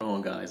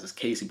on, guys? It's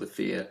Casey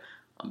Bethia.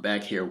 I'm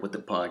back here with the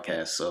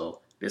podcast.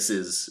 So this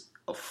is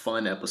a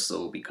fun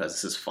episode because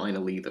this is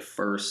finally the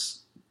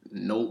first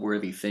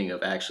noteworthy thing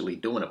of actually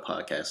doing a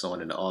podcast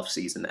on in the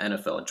offseason. The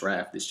NFL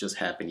draft, this just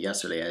happened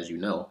yesterday, as you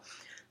know.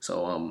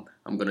 So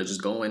I'm going to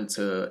just go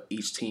into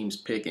each team's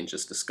pick and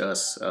just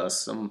discuss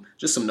some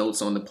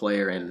notes on the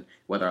player and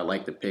whether I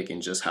like the pick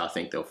and just how I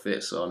think they'll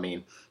fit. So,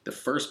 the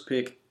first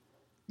pick,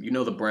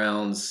 the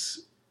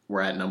Browns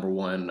were at number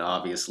one,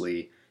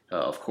 obviously.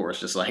 Of course,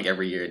 just like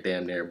every year,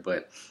 damn near.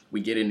 But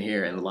we get in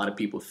here, and a lot of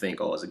people think,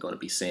 oh, is it going to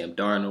be Sam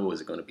Darnold?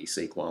 Is it going to be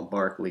Saquon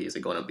Barkley? Is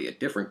it going to be a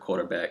different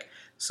quarterback?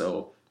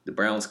 So the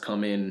Browns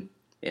come in,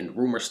 and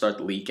rumors start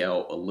to leak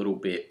out a little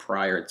bit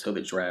prior to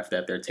the draft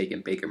that they're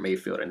taking Baker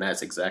Mayfield, and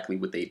that's exactly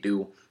what they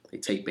do. They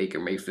take Baker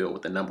Mayfield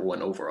with the number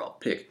one overall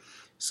pick.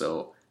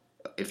 So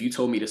if you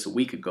told me this a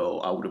week ago,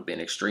 I would have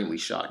been extremely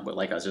shocked. But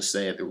like I just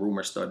said, the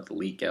rumors started to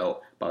leak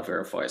out by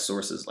verified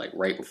sources like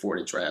right before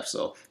the draft.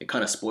 So it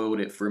kind of spoiled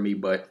it for me.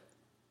 But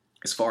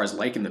as far as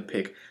liking the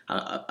pick,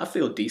 I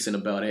feel decent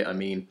about it.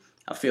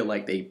 I feel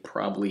like they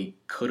probably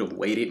could have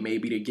waited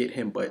maybe to get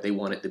him, but they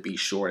wanted to be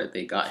sure that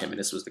they got him. And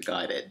this was the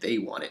guy that they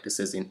wanted. This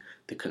isn't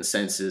the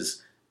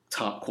consensus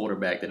top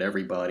quarterback that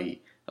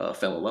everybody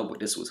fell in love with.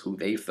 This was who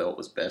they felt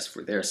was best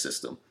for their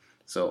system.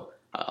 So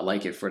I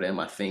like it for them.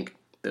 I think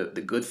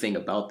the good thing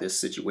about this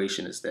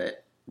situation is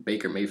that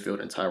Baker Mayfield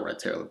and Tyrod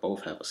Taylor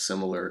both have a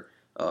similar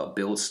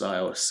build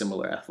style,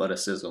 similar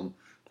athleticism,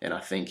 and I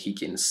think he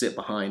can sit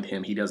behind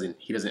him. He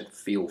doesn't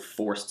feel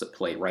forced to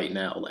play right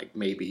now, like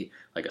maybe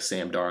like a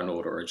Sam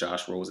Darnold or a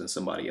Josh Rosen,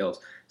 somebody else.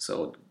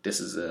 So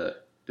this is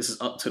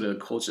up to the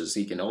coaches.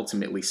 He can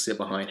ultimately sit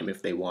behind him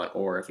if they want,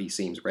 or if he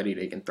seems ready,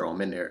 they can throw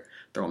him in there,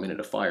 throw him into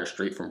the fire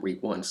straight from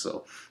week one.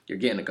 So you're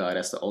getting a guy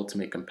that's the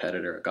ultimate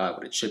competitor, a guy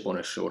with a chip on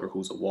his shoulder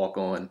who's a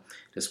walk-on.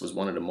 This was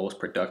one of the most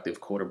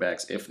productive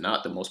quarterbacks, if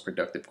not the most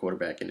productive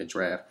quarterback in the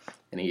draft,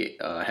 and he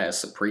has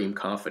supreme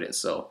confidence.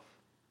 So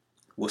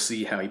we'll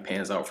see how he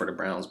pans out for the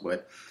Browns,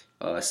 but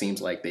it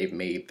seems like they've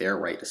made their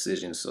right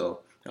decision. So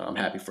I'm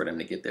happy for them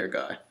to get their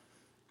guy.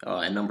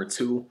 At number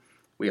two,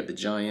 we have the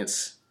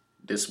Giants.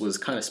 This was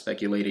kind of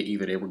speculated.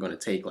 Either they were going to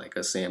take like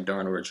a Sam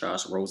Darnold or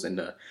Josh Rosen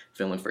to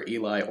fill in for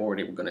Eli, or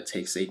they were going to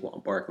take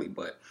Saquon Barkley.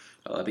 But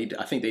I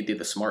think they did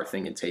the smart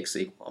thing and take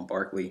Saquon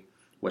Barkley,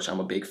 which I'm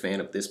a big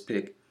fan of this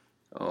pick.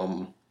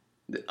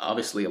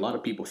 Obviously, a lot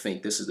of people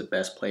think this is the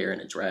best player in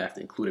the draft,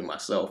 including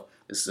myself.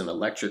 This is an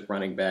electric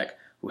running back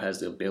who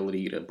has the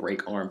ability to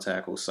break arm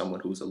tackles,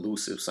 someone who's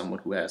elusive, someone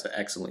who has an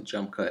excellent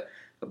jump cut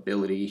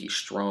ability. He's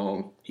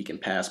strong. He can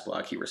pass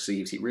block. He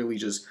receives. He really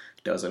just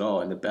does it all.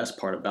 And the best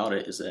part about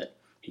it is that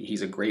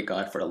he's a great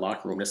guy for the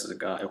locker room. This is a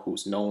guy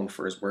who's known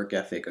for his work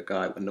ethic, a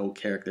guy with no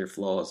character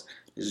flaws.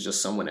 This is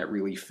just someone that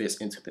really fits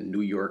into the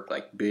New York,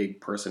 like, big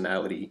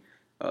personality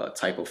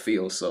type of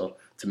feel. So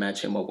to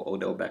match him up with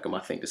Odell Beckham,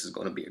 I think this is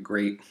going to be a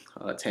great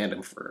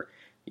tandem for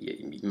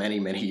many,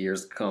 many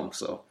years to come.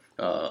 So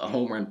a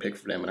home run pick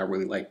for them, and I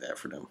really like that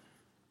for them.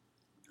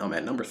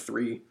 At number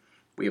three,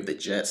 we have the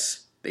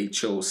Jets. They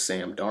chose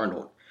Sam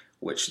Darnold,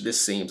 which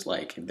this seems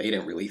like they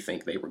didn't really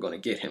think they were going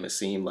to get him. It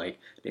seemed like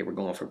they were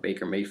going for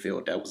Baker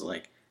Mayfield. That was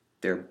like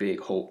their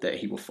big hope that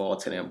he would fall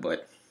to them.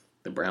 But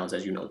the Browns,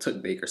 as you know,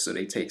 took Baker, so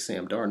they take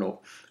Sam Darnold.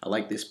 I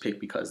like this pick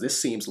because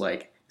this seems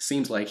like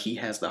he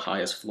has the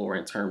highest floor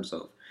in terms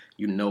of,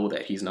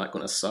 that he's not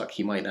going to suck.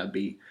 He might not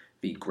be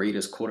the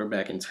greatest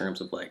quarterback in terms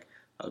of like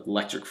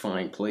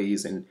electrifying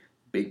plays and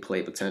big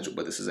play potential,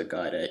 but this is a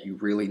guy that you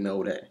really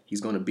know that he's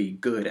going to be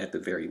good at the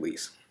very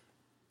least.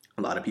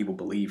 A lot of people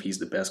believe he's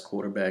the best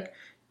quarterback,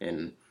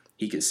 and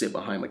he can sit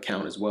behind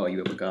McCown as well. You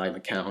have a guy,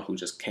 McCown, who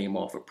just came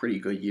off a pretty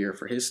good year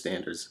for his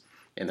standards,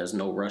 and there's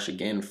no rush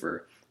again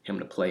for him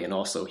to play. And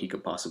also, he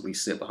could possibly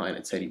sit behind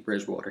a Teddy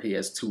Bridgewater. He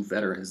has two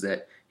veterans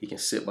that he can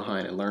sit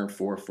behind and learn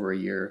for a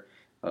year,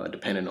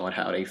 depending on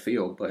how they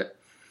feel. But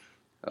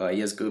he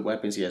has good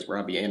weapons. He has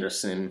Robbie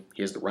Anderson.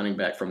 He has the running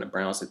back from the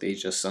Browns that they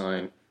just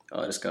signed.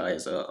 This guy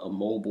is a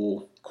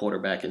mobile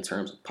quarterback in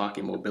terms of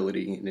pocket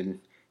mobility, and then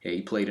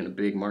he played in a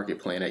big market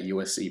playing at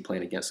USC,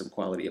 playing against some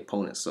quality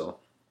opponents. So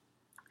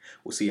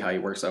we'll see how he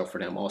works out for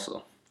them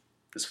also.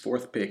 This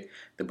fourth pick,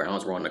 the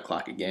Browns were on the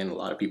clock again. A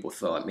lot of people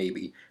thought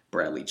maybe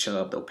Bradley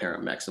Chubb, they'll pair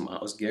him Max and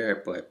Myles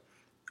Garrett, but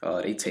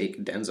they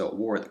take Denzel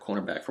Ward, the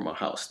cornerback from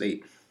Ohio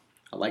State.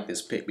 I like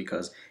this pick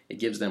because it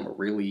gives them a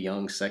really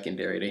young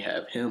secondary. They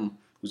have him,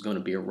 who's going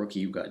to be a rookie.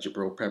 You got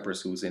Jabril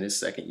Peppers, who's in his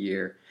second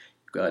year.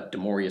 You got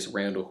Demarius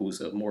Randall,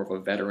 who's more of a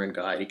veteran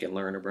guy he can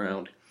learn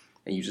around.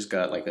 And you just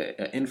got like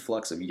an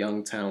influx of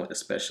young talent,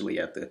 especially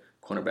at the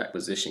cornerback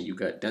position. You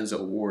got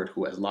Denzel Ward,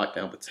 who has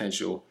lockdown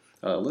potential,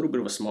 a little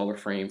bit of a smaller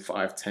frame,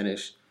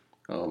 5'10"-ish.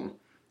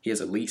 He has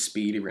elite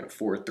speed. He ran a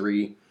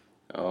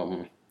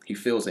 4.3. He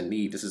fills a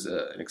need. This is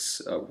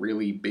a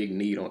really big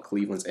need on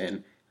Cleveland's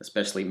end,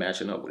 especially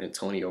matching up with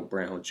Antonio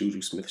Brown,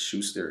 Juju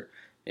Smith-Schuster,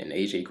 and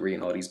A.J.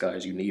 Green. All these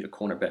guys, you need a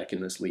cornerback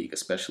in this league,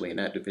 especially in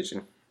that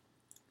division.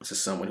 This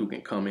is someone who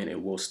can come in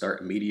and will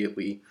start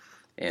immediately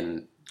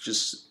and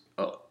just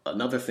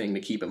Another thing to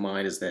keep in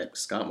mind is that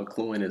Scott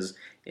McCloughan is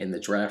in the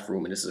draft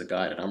room, and this is a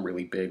guy that I'm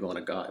really big on,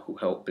 a guy who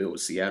helped build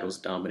Seattle's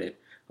dominant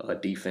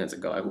defense, a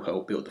guy who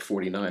helped build the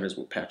 49ers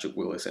with Patrick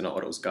Willis and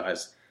all those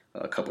guys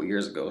a couple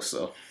years ago.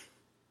 So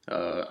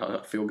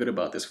I feel good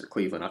about this for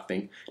Cleveland. I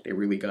think they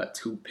really got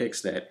two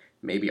picks that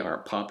maybe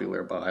aren't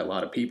popular by a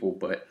lot of people,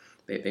 but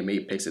they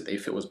made picks that they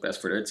feel was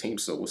best for their team,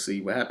 so we'll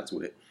see what happens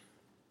with it.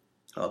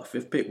 The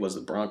fifth pick was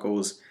the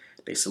Broncos.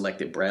 They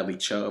selected Bradley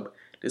Chubb.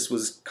 This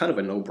was kind of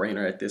a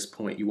no-brainer at this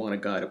point. You want a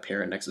guy to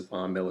pair next to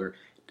Von Miller.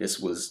 This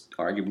was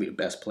arguably the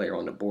best player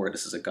on the board.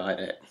 This is a guy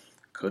that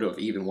could have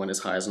even won as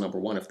high as number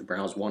one if the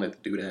Browns wanted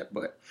to do that,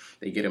 but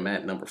they get him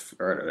at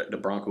or the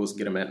Broncos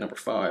get him at number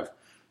 5,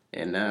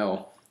 and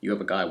now you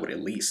have a guy with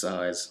elite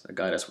size, a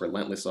guy that's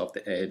relentless off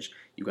the edge.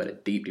 You got a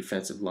deep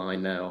defensive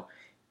line now,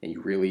 and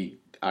you really,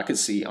 I could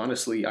see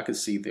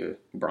the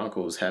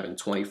Broncos having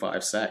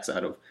 25 sacks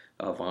out of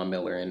Von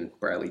Miller and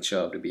Bradley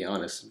Chubb, to be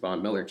honest.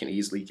 Von Miller can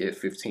easily get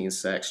 15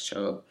 sacks.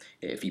 Chubb,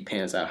 if he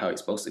pans out how he's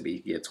supposed to be,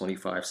 he get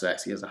 25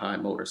 sacks. He has a high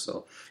motor,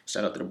 so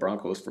shout out to the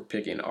Broncos for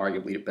picking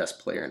arguably the best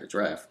player in the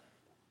draft.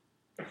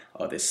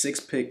 The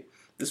sixth pick,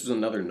 this was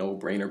another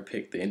no-brainer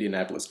pick. The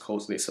Indianapolis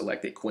Colts, they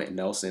selected Quentin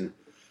Nelson.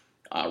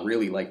 I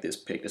really like this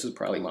pick. This is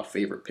probably my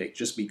favorite pick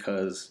just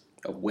because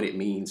of what it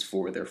means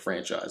for their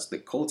franchise. The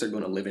Colts are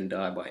going to live and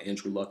die by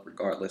Andrew Luck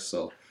regardless,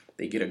 so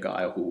they get a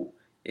guy who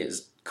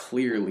is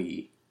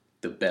clearly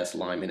the best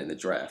lineman in the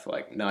draft.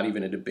 Like, not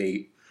even a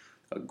debate.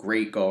 A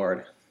great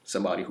guard,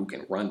 somebody who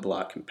can run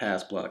block, can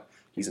pass block.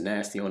 He's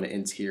nasty on the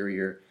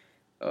interior.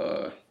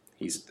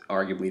 He's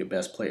arguably the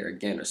best player.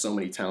 Again, there's so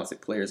many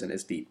talented players in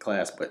this deep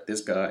class, but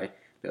this guy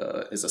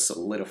is a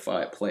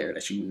solidified player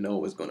that you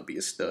know is going to be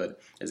a stud.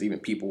 There's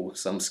even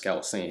some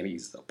scouts saying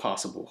he's a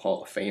possible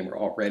Hall of Famer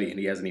already, and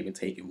he hasn't even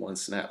taken one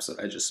snap, so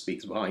that just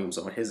speaks volumes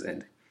on his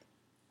end.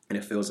 And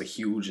it fills a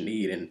huge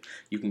need, and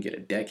you can get a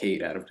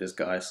decade out of this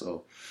guy,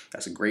 so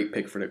that's a great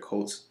pick for the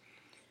Colts.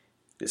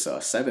 This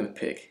seventh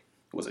pick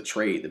was a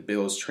trade. The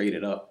Bills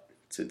traded up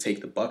to take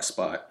the Bucs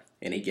spot,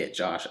 and they get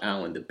Josh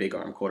Allen, the big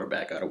arm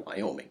quarterback out of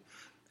Wyoming.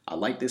 I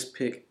like this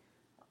pick.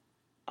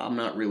 I'm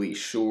not really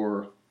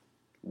sure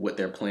what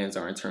their plans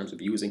are in terms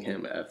of using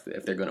him,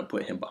 if they're going to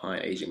put him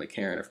behind A.J.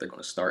 McCarron, if they're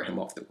going to start him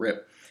off the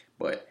rip.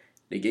 But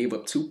they gave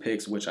up 2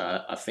 picks, which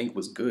I think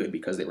was good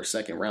because they were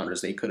second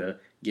rounders. They could have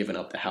given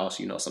up the house.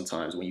 You know,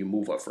 sometimes when you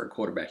move up for a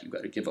quarterback, you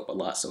got to give up a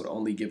lot. So to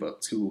only give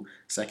up 2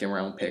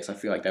 second-round picks, I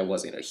feel like that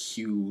wasn't a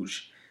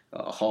huge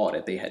haul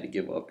that they had to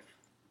give up.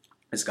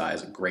 This guy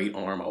has a great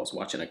arm. I was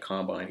watching a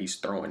combine. He's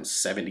throwing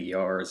 70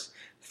 yards,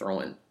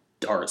 throwing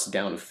darts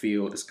down the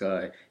field. This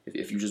guy,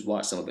 if you just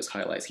watch some of his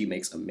highlights, he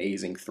makes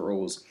amazing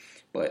throws.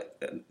 But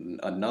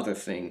another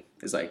thing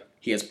is, like,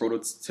 he has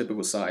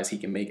prototypical size. He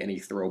can make any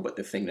throw. But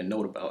the thing to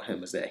note about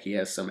him is that he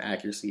has some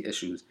accuracy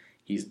issues.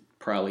 He's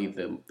probably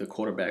the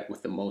quarterback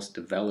with the most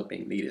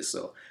developing needed.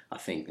 So I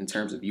think in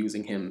terms of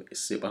using him,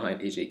 sit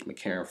behind A.J.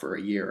 McCarron for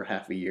a year or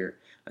half a year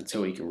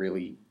until he can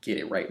really get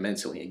it right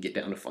mentally and get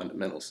down to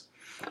fundamentals.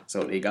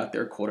 So they got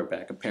their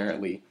quarterback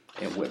apparently,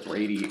 and with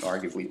Brady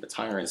arguably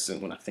retiring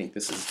soon, I think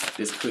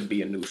this could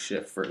be a new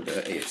shift for the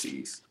AFC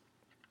East.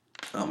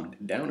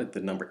 Down at the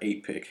number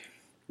 8 pick,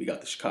 we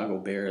got the Chicago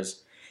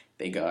Bears.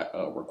 They got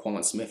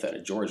Roquan Smith out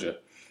of Georgia.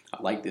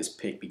 I like this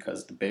pick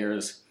because the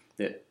Bears,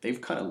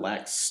 they've kind of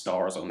lacked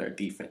stars on their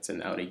defense, and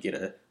now they get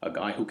a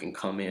guy who can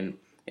come in.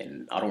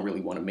 And I don't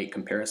really want to make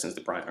comparisons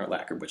to Brian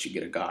Urlacher, but you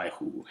get a guy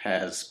who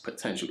has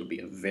potential to be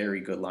a very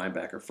good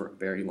linebacker for a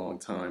very long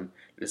time.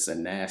 This is a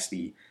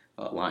nasty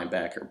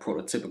linebacker,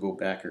 prototypical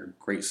backer,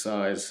 great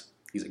size.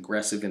 He's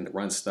aggressive in the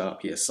run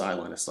stop. He has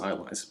sideline to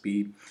sideline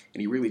speed. And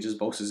he really just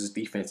bolsters his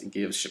defense and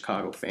gives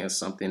Chicago fans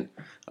something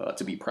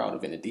to be proud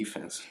of in the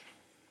defense.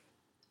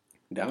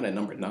 Down at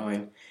number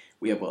 9,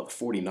 we have the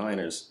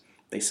 49ers.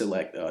 They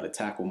select the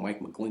tackle Mike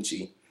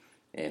McGlinchey.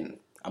 And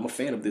I'm a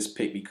fan of this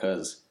pick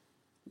because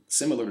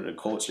similar to the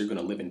Colts, you're going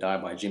to live and die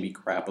by Jimmy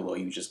Garoppolo.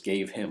 You just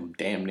gave him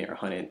damn near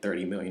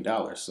 $130 million.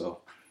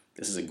 So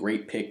this is a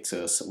great pick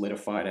to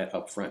solidify that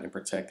up front and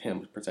protect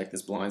him, protect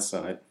his blind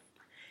side.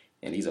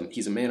 And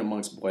he's a man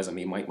amongst boys. I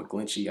mean, Mike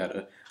McGlinchey out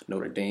of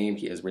Notre Dame,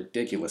 he has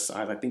ridiculous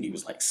size. I think he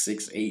was like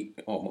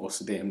 6'8",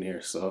 almost damn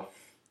near. So,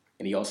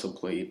 and he also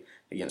played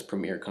against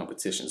premier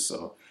competition.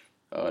 So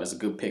that's a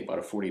good pick by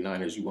the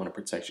 49ers. You want to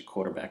protect your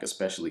quarterback,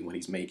 especially when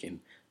he's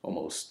making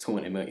almost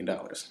 $200 million.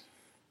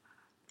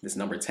 This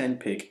number 10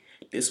 pick,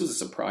 this was a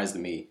surprise to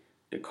me.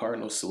 The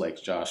Cardinals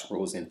select Josh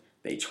Rosen.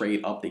 They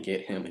trade up to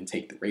get him and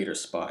take the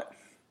Raiders spot.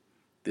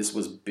 This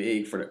was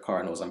big for the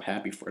Cardinals. I'm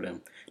happy for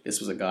them.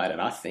 This was a guy that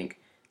I think,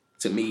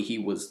 to me, he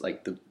was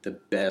like the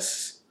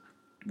best.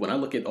 When I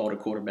look at all the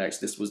quarterbacks,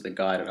 this was the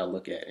guy that I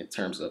look at in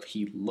terms of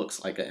he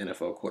looks like an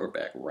NFL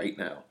quarterback right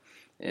now.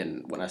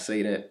 And when I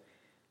say that,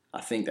 I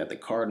think that the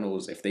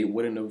Cardinals, if they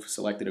wouldn't have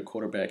selected a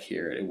quarterback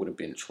here, it would have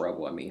been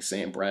trouble. I mean,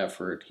 Sam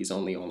Bradford, he's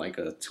only on like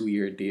a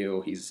 2-year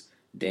deal. He's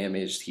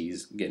damaged.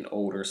 He's getting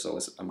older. So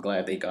I'm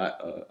glad they got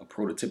a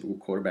prototypical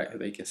quarterback that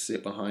they can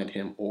sit behind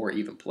him or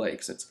even play.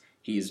 Since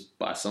he's,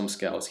 by some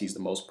scouts, he's the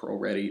most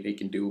pro-ready. They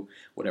can do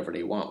whatever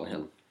they want with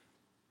him.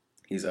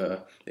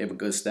 They have a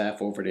good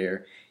staff over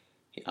there.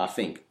 I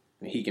think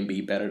he can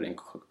be better than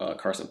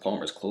Carson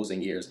Palmer's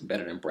closing years and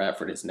better than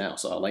Bradford is now.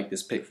 So I like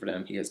this pick for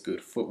them. He has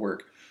good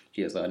footwork.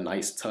 He has a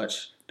nice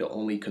touch. The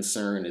only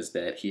concern is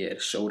that he had a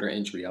shoulder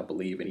injury, I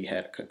believe, and he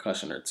had a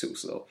concussion or two.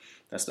 So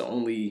that's the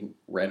only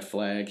red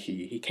flag.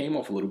 He came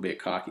off a little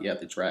bit cocky at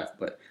the draft,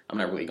 but I'm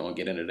not really going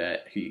to get into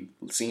that. He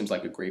seems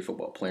like a great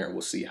football player, and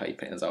we'll see how he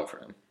pans out for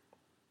him.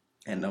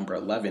 At number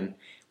 11,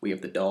 we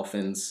have the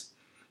Dolphins.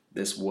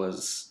 This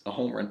was a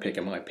home run pick,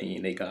 in my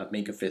opinion. They got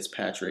Minkah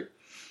Fitzpatrick.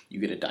 You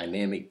get a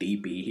dynamic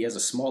DB. He has a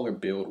smaller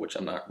build, which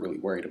I'm not really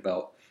worried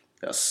about.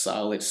 A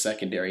solid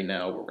secondary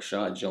now with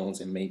Rashad Jones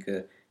and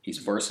Minkah. He's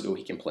versatile.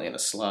 He can play in a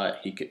slot.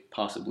 He could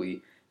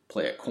possibly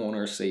play at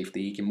corner,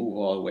 safety. He can move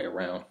all the way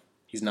around.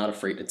 He's not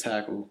afraid to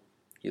tackle.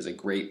 He has a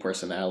great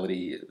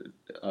personality.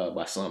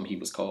 By some, he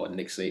was called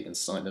Nick Saban's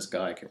son. This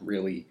guy can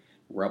really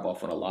rub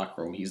off in a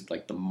locker room. He's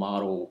like the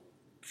model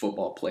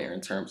football player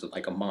in terms of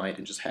like a mind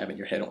and just having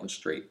your head on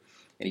straight.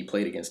 And he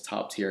played against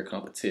top-tier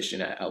competition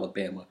at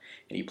Alabama,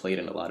 and he played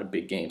in a lot of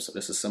big games. So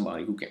this is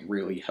somebody who can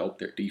really help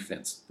their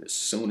defense as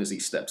soon as he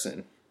steps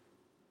in.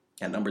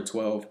 At number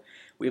 12,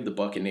 we have the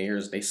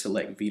Buccaneers. They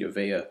select Vita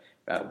Vea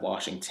out of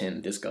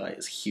Washington. This guy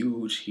is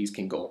huge. He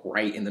can go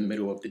right in the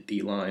middle of the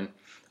D-line.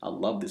 I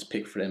love this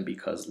pick for them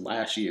because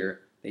last year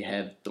they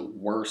had the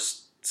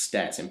worst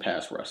stats in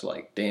pass rush,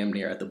 like damn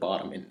near at the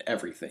bottom in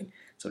everything.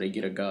 So they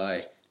get a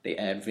guy, they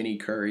add Vinny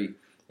Curry.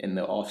 In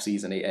the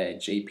offseason, they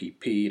add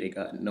JPP. They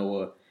got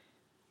Noah.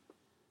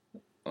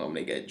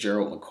 They got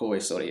Gerald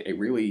McCoy. So they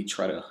really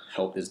try to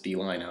help this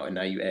D-line out. And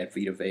now you add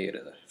Vita Vea,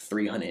 the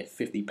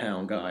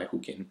 350-pound guy who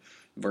can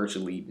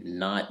virtually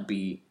not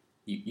be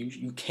 –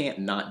 you can't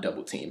not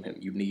double-team him.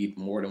 You need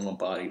more than one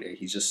body there.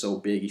 He's just so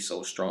big. He's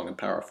so strong and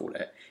powerful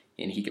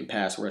and he can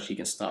pass rush. He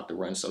can stop the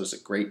run. So it's a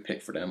great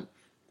pick for them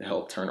to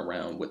help turn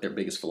around what their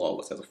biggest flaw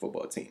was as a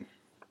football team.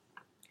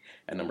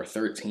 At number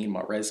 13,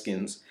 my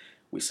Redskins –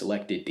 we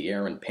selected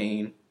De'Aaron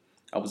Payne.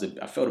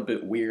 I felt a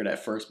bit weird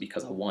at first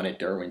because I wanted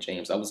Derwin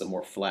James. That was a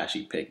more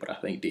flashy pick, but I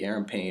think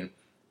De'Aaron Payne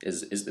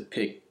is the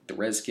pick. The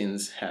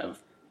Redskins have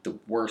the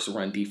worst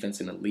run defense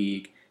in the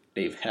league.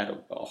 They've had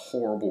a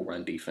horrible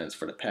run defense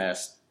for the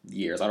past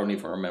years. I don't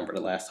even remember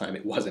the last time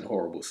it wasn't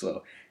horrible.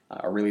 So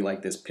I really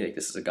like this pick.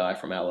 This is a guy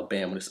from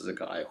Alabama. This is a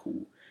guy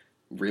who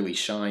really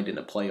shined in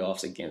the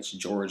playoffs against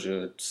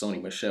Georgia,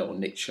 Sony Michel,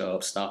 Nick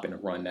Chubb, stopping the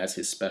run. That's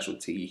his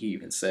specialty. He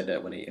even said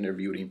that when they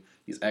interviewed him.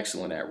 He's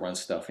excellent at run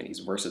stuff, and he's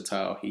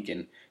versatile.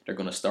 They're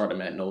going to start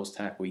him at nose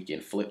tackle. He can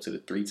flip to the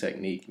 3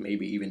 technique,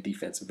 maybe even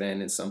defensive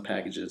end in some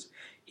packages.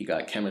 He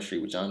got chemistry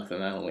with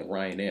Jonathan Allen and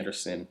Ryan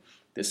Anderson.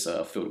 This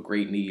filled a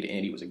great need,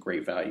 and he was a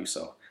great value.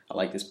 So I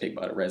like this pick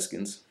by the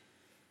Redskins.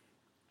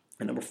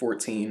 At number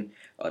 14,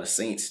 the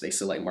Saints, they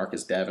select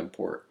Marcus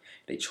Davenport.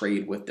 They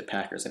trade with the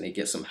Packers, and they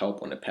get some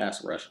help on the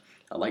pass rush.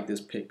 I like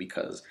this pick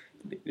because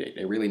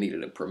they really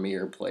needed a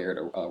premier player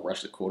to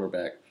rush the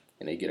quarterback,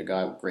 and they get a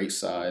guy with great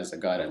size, a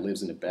guy that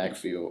lives in the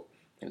backfield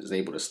and is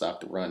able to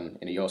stop the run,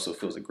 and he also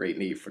fills a great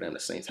need for them. The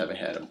Saints haven't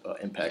had an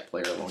impact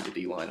player along the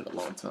D-line in a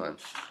long time.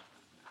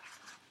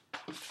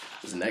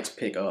 This next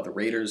pick, the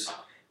Raiders,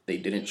 they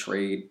didn't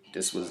trade.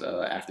 This was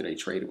after they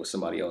traded with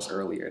somebody else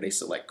earlier. They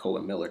select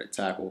Colin Miller to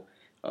tackle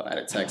out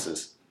of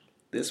Texas.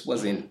 This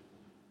wasn't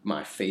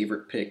my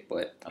favorite pick,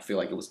 but I feel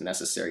like it was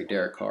necessary.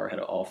 Derek Carr had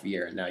an off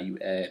year, and now you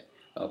add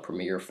a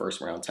premier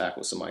first-round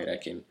tackle, somebody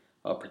that can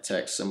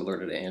protect, similar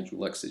to the Andrew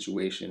Luck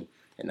situation,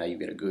 and now you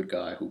get a good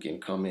guy who can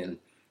come in,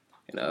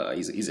 and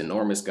he's an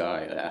enormous guy,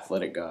 an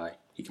athletic guy.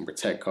 He can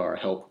protect Carr,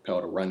 help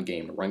propel the run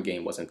game. The run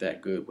game wasn't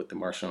that good with the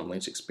Marshawn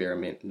Lynch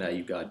experiment. Now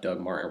you got Doug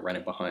Martin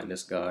running behind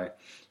this guy,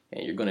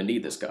 and you're going to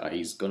need this guy.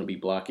 He's going to be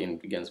blocking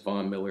against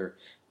Von Miller,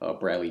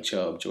 Bradley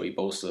Chubb, Joey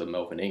Bosa,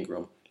 Melvin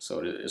Ingram. So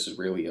this is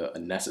really a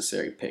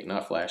necessary pick.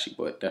 Not flashy,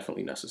 but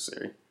definitely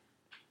necessary.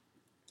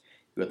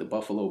 You got the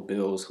Buffalo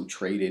Bills who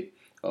traded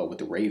with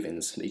the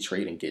Ravens. They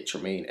trade and get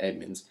Tremaine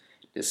Edmonds.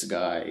 This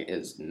guy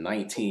is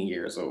 19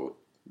 years old.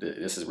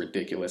 This is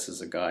ridiculous. This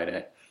is a guy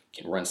that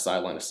can run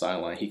sideline to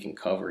sideline. He can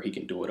cover. He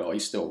can do it all.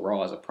 He's still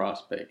raw as a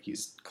prospect.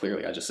 He's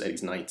clearly, I just said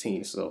he's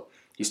 19, so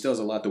he still has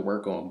a lot to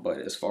work on. But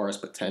as far as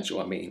potential,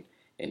 I mean,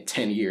 in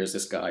 10 years,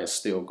 this guy is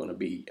still going to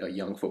be a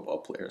young football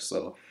player.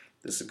 So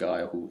this is a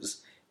guy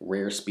who's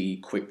rare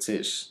speed, quick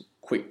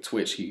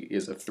twitch. He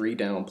is a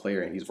 3-down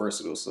player, and he's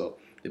versatile. So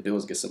the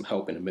Bills get some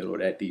help in the middle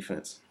of that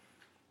defense.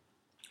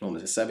 On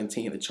the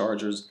 17, the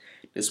Chargers.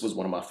 This was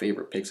one of my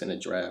favorite picks in the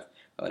draft.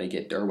 They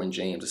get Derwin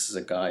James. This is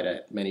a guy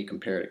that many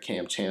compare to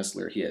Cam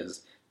Chancellor. He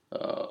has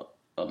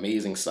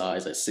amazing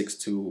size at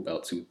 6'2",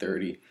 about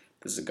 230.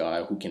 This is a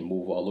guy who can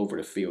move all over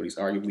the field. He's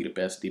arguably the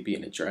best DB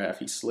in the draft.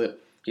 He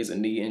slipped. He has a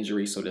knee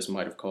injury, so this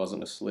might have caused him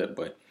to slip,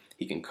 but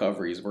he can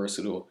cover. He's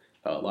versatile.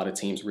 A lot of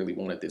teams really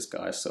wanted this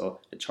guy,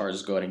 so the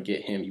Chargers go out and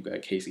get him. You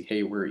got Casey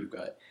Hayward. You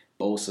got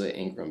Bosa,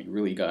 Ingram. You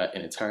really got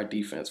an entire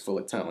defense full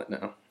of talent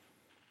now.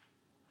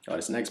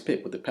 This next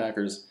pick with the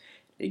Packers,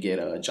 they get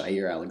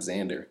Jair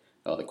Alexander,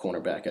 the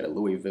cornerback out of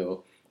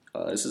Louisville.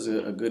 This is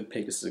a good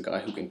pick. This is a guy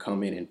who can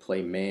come in and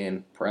play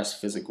man, press,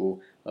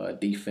 physical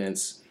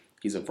defense.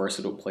 He's a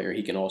versatile player.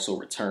 He can also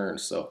return.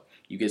 So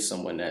you get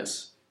someone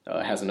that's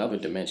has another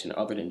dimension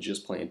other than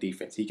just playing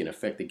defense. He can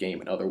affect the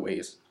game in other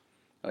ways.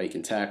 He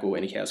can tackle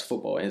and he has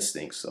football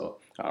instincts. So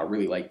I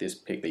really like this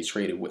pick. They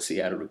traded with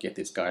Seattle to get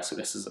this guy. So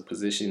this is a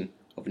position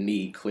of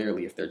need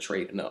clearly if they're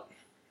trading up.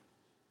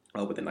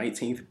 With the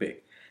 19th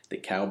pick, the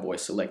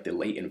Cowboys selected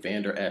Leighton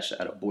Vander Esch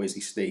out of Boise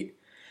State.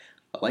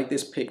 I like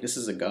this pick. This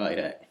is a guy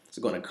that is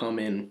going to come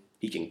in.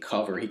 He can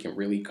cover. He can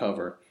really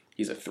cover.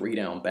 He's a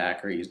 3-down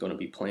backer. He's going to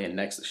be playing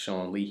next to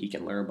Sean Lee. He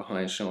can learn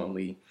behind Sean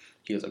Lee.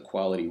 He has a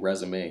quality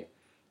resume.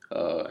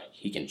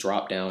 He can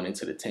drop down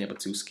into the Tampa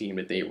 2 scheme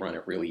that they run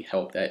and really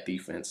help that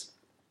defense.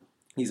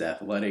 He's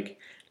athletic.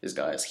 This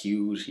guy is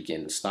huge. He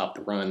can stop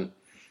the run.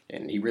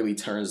 And he really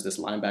turns this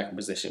linebacker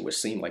position, which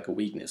seemed like a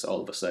weakness,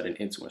 all of a sudden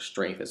into a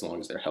strength as long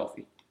as they're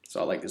healthy. So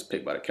I like this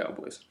pick by the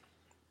Cowboys.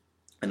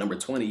 At number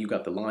 20, you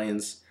got the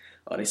Lions.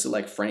 They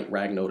select Frank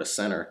Ragnow to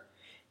center.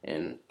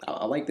 And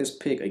I like this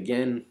pick.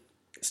 Again,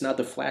 it's not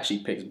the flashy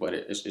picks, but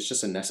it's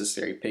just a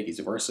necessary pick. He's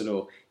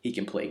versatile. He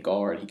can play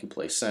guard. He can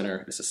play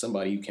center. This is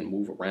somebody you can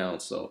move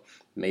around. So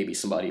maybe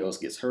somebody else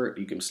gets hurt.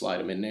 You can slide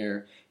him in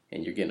there,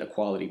 and you're getting a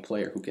quality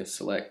player who can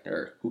select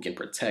or who can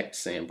protect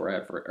Sam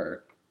Bradford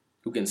or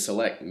who can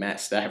select Matt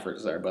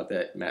Stafford,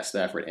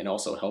 and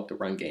also help the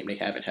run game. They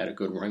haven't had a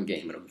good run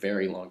game in a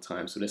very long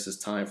time, so this is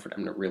time for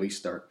them to really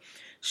start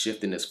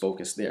shifting this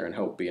focus there and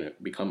help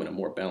becoming a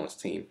more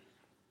balanced team.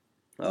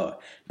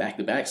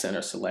 Back-to-back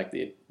center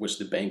selected, which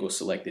the Bengals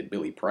selected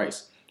Billy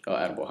Price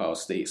out of Ohio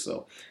State.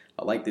 So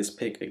I like this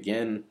pick.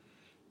 Again,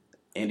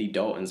 Andy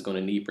Dalton's going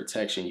to need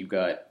protection. You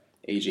got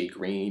A.J.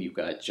 Green, you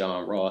got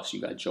John Ross, you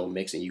got Joe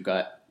Mixon, you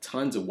got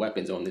tons of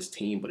weapons on this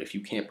team, but if you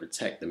can't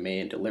protect the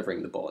man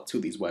delivering the ball to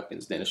these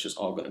weapons, then it's just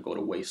all going to go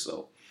to waste.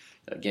 So,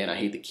 again, I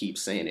hate to keep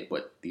saying it,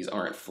 but these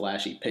aren't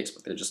flashy picks,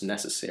 but they're just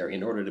necessary.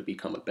 In order to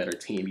become a better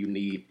team, you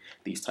need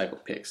these type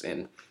of picks,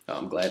 and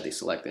I'm glad they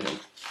selected him.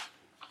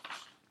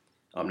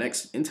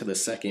 Next, into the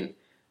second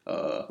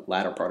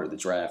latter part of the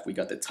draft, we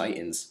got the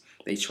Titans.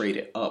 They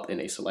traded up, and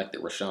they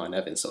selected Rashaan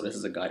Evans. So this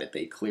is a guy that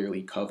they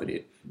clearly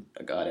coveted,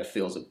 a guy that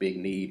fills a big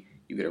need.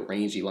 You get a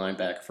rangy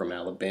linebacker from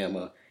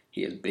Alabama.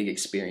 He has big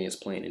experience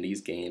playing in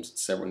these games,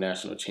 several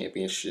national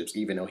championships,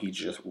 even though he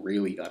just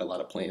really got a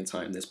lot of playing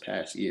time this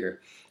past year.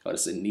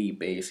 It's a need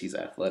base. He's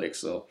athletic.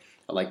 So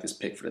I like this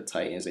pick for the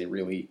Titans. They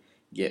really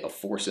get a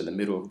force in the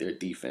middle of their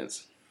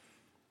defense.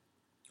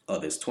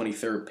 This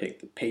 23rd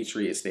pick, the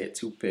Patriots, they had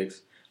 2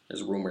 picks.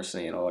 There's rumors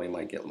saying, they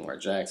might get Lamar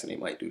Jackson. They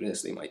might do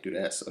this. They might do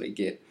that. So they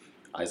get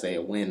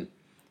Isaiah Wynn.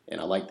 And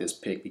I like this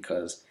pick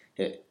because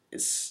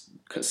it's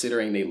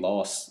considering they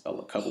lost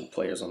a couple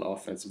players on the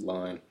offensive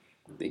line,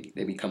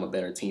 they become a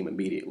better team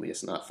immediately.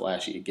 It's not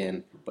flashy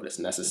again, but it's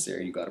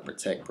necessary. You got to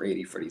protect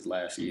Brady for these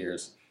last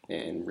years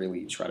and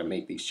really try to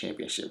make these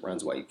championship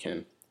runs while you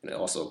can. And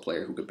also a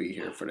player who could be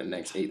here for the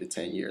next 8 to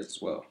 10 years as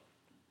well.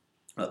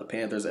 The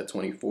Panthers at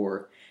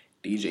 24,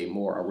 DJ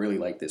Moore. I really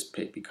like this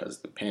pick because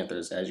the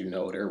Panthers, as you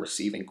know, their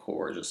receiving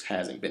core just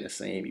hasn't been the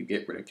same. You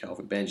get rid of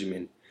Kelvin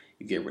Benjamin,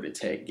 you get rid of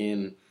Ted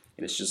Ginn,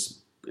 and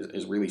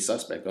it's really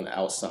suspect on the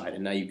outside.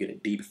 And now you get a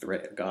deep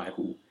threat, a guy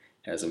who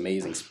has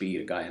amazing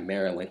speed, a guy in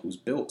Maryland who's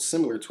built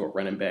similar to a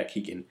running back.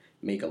 He can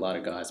make a lot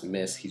of guys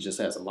miss. He just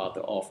has a lot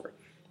to offer.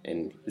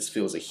 And this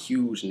fills a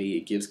huge need.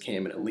 It gives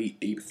Cam an elite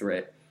deep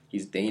threat.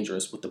 He's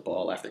dangerous with the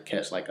ball after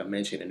catch, like I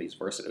mentioned, and he's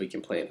versatile. He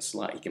can play in the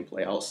slot. He can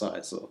play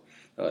outside. So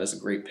that's a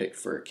great pick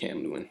for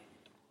Cam Newton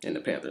and the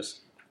Panthers.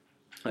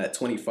 At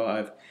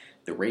 25,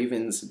 the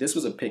Ravens. This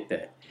was a pick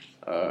that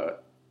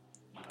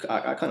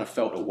I kind of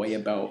felt a way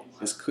about.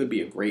 This could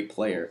be a great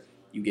player.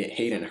 You get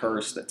Hayden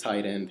Hurst, the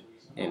tight end,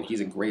 and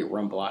he's a great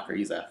run blocker.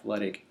 He's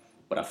athletic.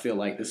 But I feel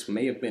like this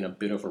may have been a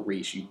bit of a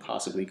reach. You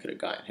possibly could have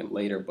gotten him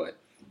later, but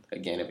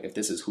again, if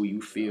this is who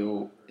you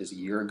feel is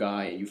your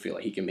guy and you feel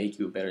like he can make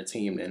you a better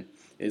team, then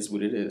it is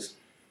what it is.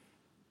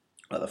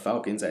 The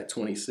Falcons at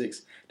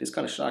 26, this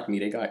kind of shocked me.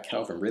 They got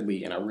Calvin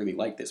Ridley, and I really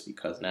like this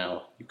because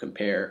now you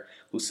compare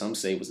who some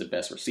say was the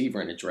best receiver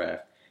in the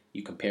draft.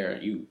 You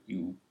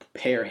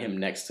pair him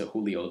next to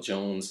Julio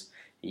Jones,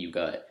 and you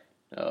got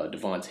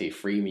Devontae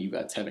Freeman, you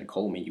got Tevin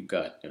Coleman, you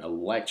got an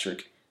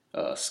electric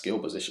skill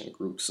position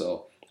group.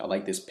 So I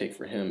like this pick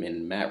for him,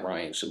 and Matt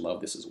Ryan should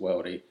love this as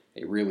well. They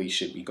really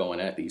should be going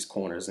at these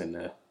corners in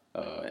the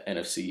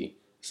NFC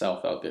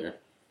South out there.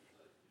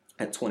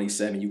 At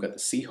 27, you got the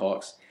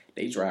Seahawks.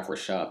 They draft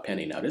Rashad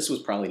Penny. Now, this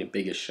was probably the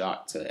biggest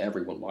shock to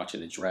everyone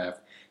watching the draft.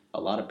 A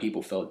lot of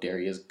people felt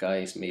Darius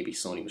Geis, maybe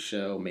Sony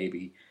Michel,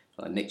 maybe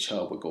Nick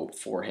Chubb would go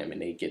before him,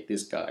 and they get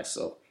this guy.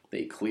 So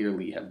they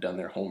clearly have done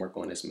their homework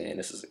on this man.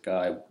 This is a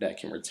guy that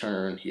can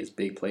return. He has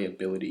big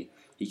playability.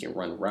 He can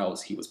run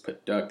routes. He was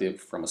productive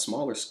from a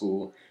smaller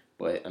school.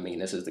 But, I mean,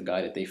 this is the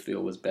guy that they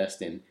feel was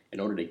best in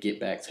order to get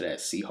back to that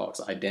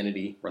Seahawks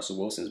identity. Russell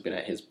Wilson's been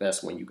at his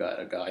best when you got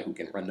a guy who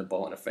can run the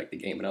ball and affect the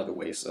game in other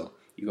ways. So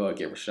you got to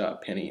get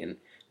Rashad Penny, and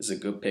this is a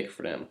good pick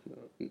for them.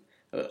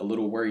 A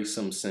little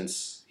worrisome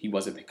since he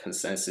wasn't the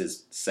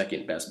consensus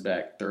second best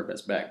back, third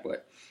best back,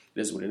 but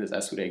it is what it is.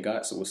 That's who they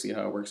got, so we'll see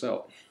how it works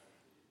out.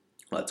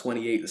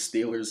 28, the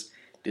Steelers,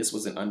 this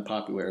was an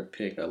unpopular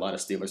pick. A lot of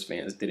Steelers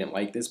fans didn't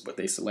like this, but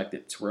they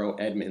selected Terrell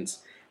Edmunds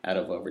out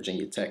of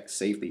Virginia Tech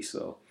safety.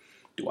 So,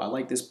 do I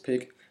like this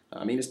pick?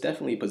 I mean, it's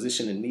definitely a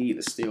position in need.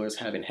 The Steelers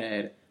haven't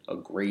had a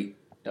great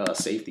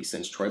safety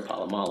since Troy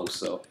Polamalu,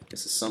 so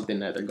this is something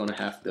that they're going to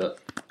have to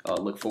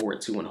look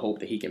forward to and hope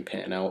that he can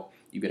pan out.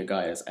 You get a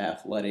guy that's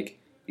athletic.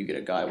 You get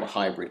a guy with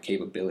hybrid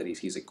capabilities.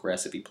 He's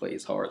aggressive. He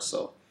plays hard.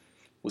 So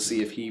we'll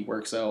see if he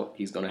works out.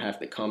 He's going to have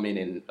to come in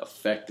and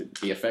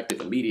be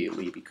effective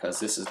immediately because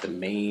this is the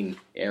main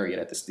area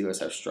that the Steelers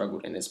have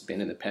struggled in. It's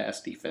been in the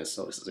pass defense.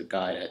 So this is a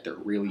guy that they're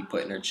really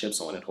putting their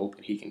chips on and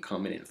hoping he can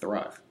come in and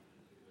thrive.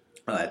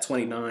 At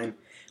 29,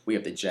 we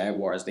have the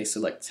Jaguars. They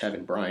select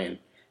Tevin Bryan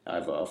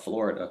out of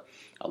Florida.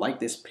 I like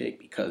this pick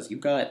because you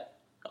got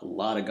a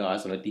lot of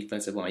guys on the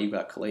defensive line. You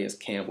got Calais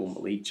Campbell,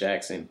 Malik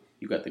Jackson.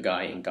 You got the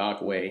guy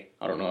Ngakoue.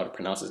 I don't know how to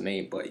pronounce his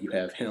name, but you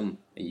have him.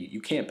 And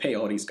you can't pay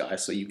all these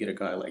guys, so you get a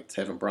guy like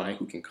Tevin Bryan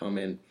who can come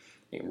in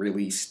and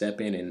really step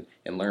in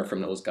and learn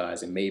from those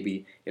guys. And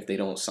maybe if they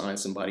don't sign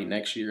somebody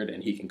next year,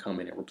 then he can come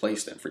in and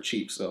replace them for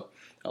cheap. So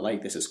I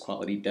like this as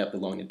quality depth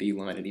along the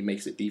D-line, and he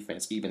makes the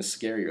defense even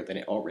scarier than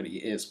it already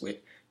is with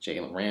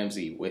Jalen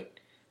Ramsey, with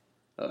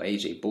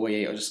AJ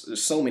Boye.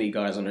 There's so many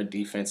guys on their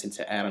defense, and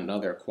to add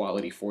another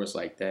quality force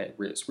like that,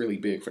 it's really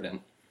big for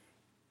them.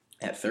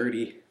 At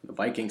 30, the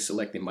Vikings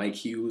selected Mike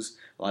Hughes.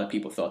 A lot of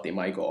people thought they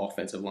might go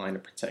offensive line to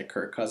protect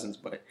Kirk Cousins,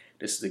 but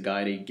this is the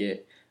guy they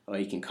get.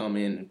 He can come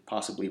in and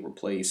possibly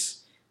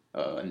replace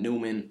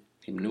Newman.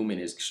 Newman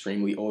is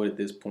extremely old at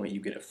this point. You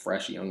get a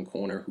fresh young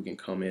corner who can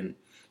come in,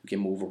 who can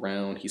move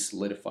around. He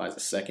solidifies the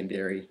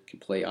secondary, can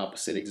play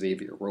opposite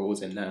Xavier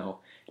Rhodes, and now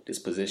this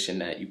position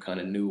that you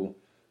kind of knew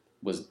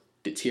was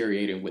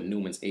deteriorating with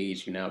Newman's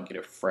age, you now get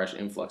a fresh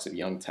influx of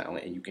young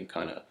talent, and you can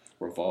kind of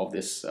revolve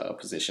this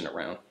position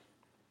around.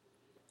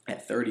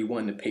 At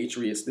 31, the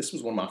Patriots, this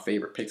was one of my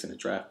favorite picks in the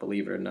draft,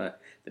 believe it or not.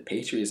 The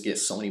Patriots get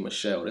Sony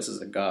Michel. This is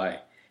a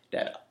guy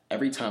that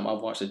every time I've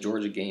watched a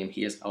Georgia game,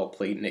 he has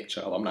outplayed Nick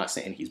Chubb. I'm not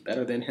saying he's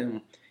better than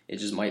him. It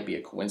just might be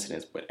a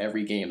coincidence, but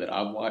every game that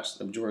I've watched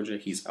of Georgia,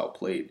 he's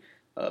outplayed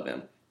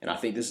them. And I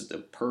think this is the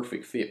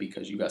perfect fit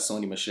because you got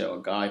Sony Michel,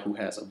 a guy who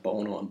has a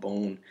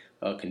bone-on-bone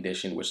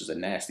condition, which is a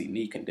nasty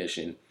knee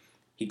condition.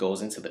 He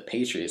goes into the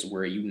Patriots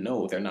where you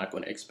know they're not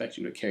going to expect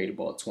you to carry the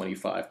ball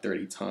 25,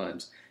 30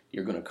 times.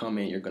 You're going to come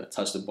in, you're going to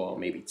touch the ball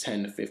maybe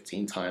 10 to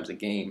 15 times a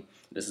game.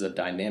 This is a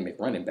dynamic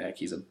running back.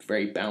 He's a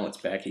very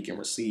balanced back. He can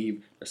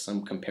receive. There's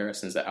some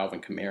comparisons to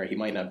Alvin Kamara. He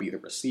might not be the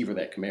receiver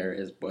that Kamara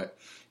is, but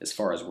as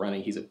far as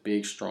running, he's a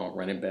big, strong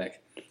running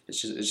back.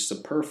 It's just a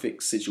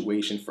perfect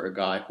situation for a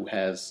guy who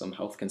has some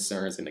health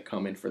concerns and to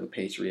come in for the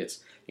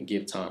Patriots and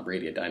give Tom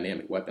Brady a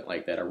dynamic weapon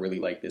like that. I really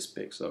like this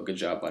pick, so good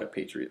job by the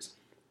Patriots.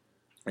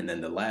 And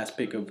then the last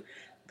pick of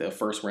the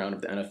first round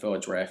of the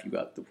NFL draft, you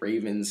got the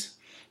Ravens.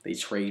 They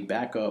trade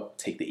back up,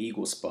 take the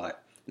Eagles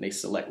spot, and they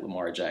select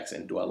Lamar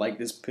Jackson. Do I like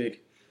this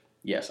pick?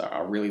 Yes, I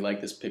really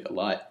like this pick a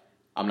lot.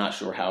 I'm not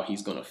sure how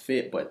he's going to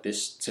fit, but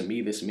to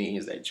me, this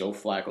means that Joe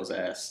Flacco's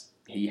ass,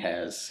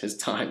 his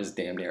time is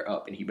damn near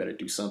up, and he better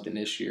do something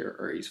this year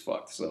or he's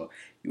fucked. So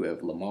you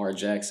have Lamar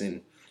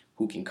Jackson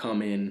who can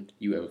come in.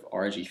 You have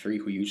RG3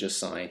 who you just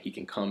signed. He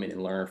can come in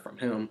and learn from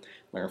him,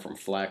 learn from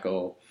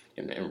Flacco,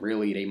 and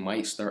really they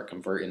might start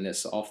converting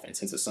this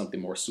offense into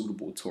something more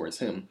suitable towards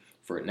him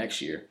for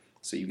next year.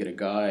 So you get a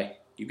guy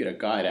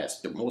that's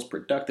the most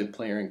productive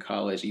player in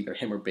college, either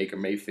him or Baker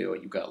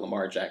Mayfield. You got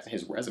Lamar Jackson.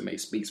 His resume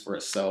speaks for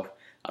itself.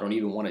 I don't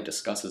even want to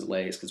discuss his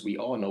legs because we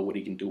all know what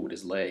he can do with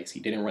his legs. He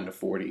didn't run the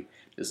 40.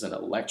 This is an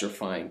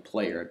electrifying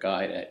player, a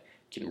guy that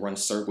can run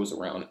circles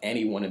around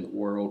anyone in the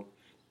world.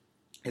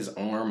 His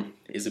arm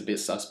is a bit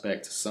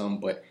suspect to some,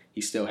 but he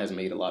still has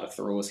made a lot of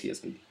throws. He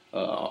has an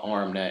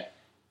arm that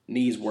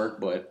needs work,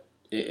 but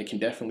it can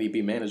definitely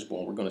be manageable,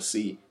 and we're going to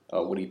see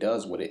what he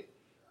does with it.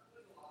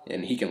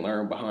 And he can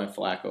learn behind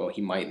Flacco.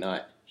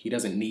 He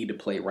doesn't need to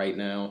play right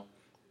now.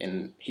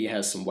 And he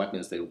has some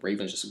weapons. The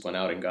Ravens just went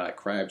out and got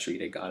Crabtree.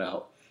 They got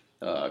out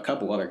a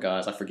couple other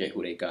guys. I forget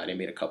who they got. They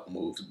made a couple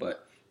moves.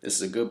 But this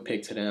is a good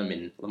pick to them.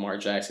 And Lamar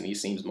Jackson, he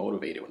seems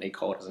motivated. When they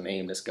called his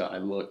name, this guy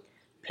looked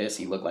pissed.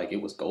 He looked like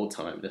it was goal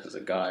time. This is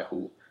a guy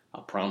who, I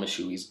promise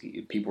you,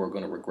 people are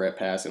going to regret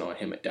passing on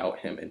him and doubt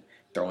him and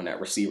throwing that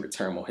receiver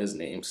term on his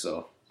name.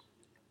 So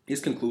this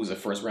concludes the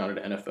first round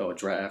of the NFL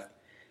draft.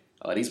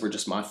 These were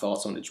just my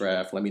thoughts on the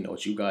draft. Let me know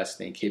what you guys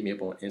think. Hit me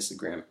up on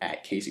Instagram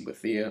at Casey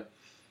Bethia.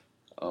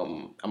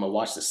 I'm going to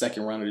watch the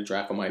second round of the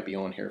draft. I might be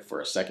on here for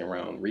a second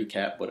round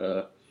recap.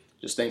 But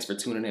just thanks for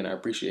tuning in. I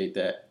appreciate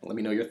that. Let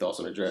me know your thoughts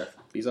on the draft.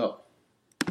 Peace out.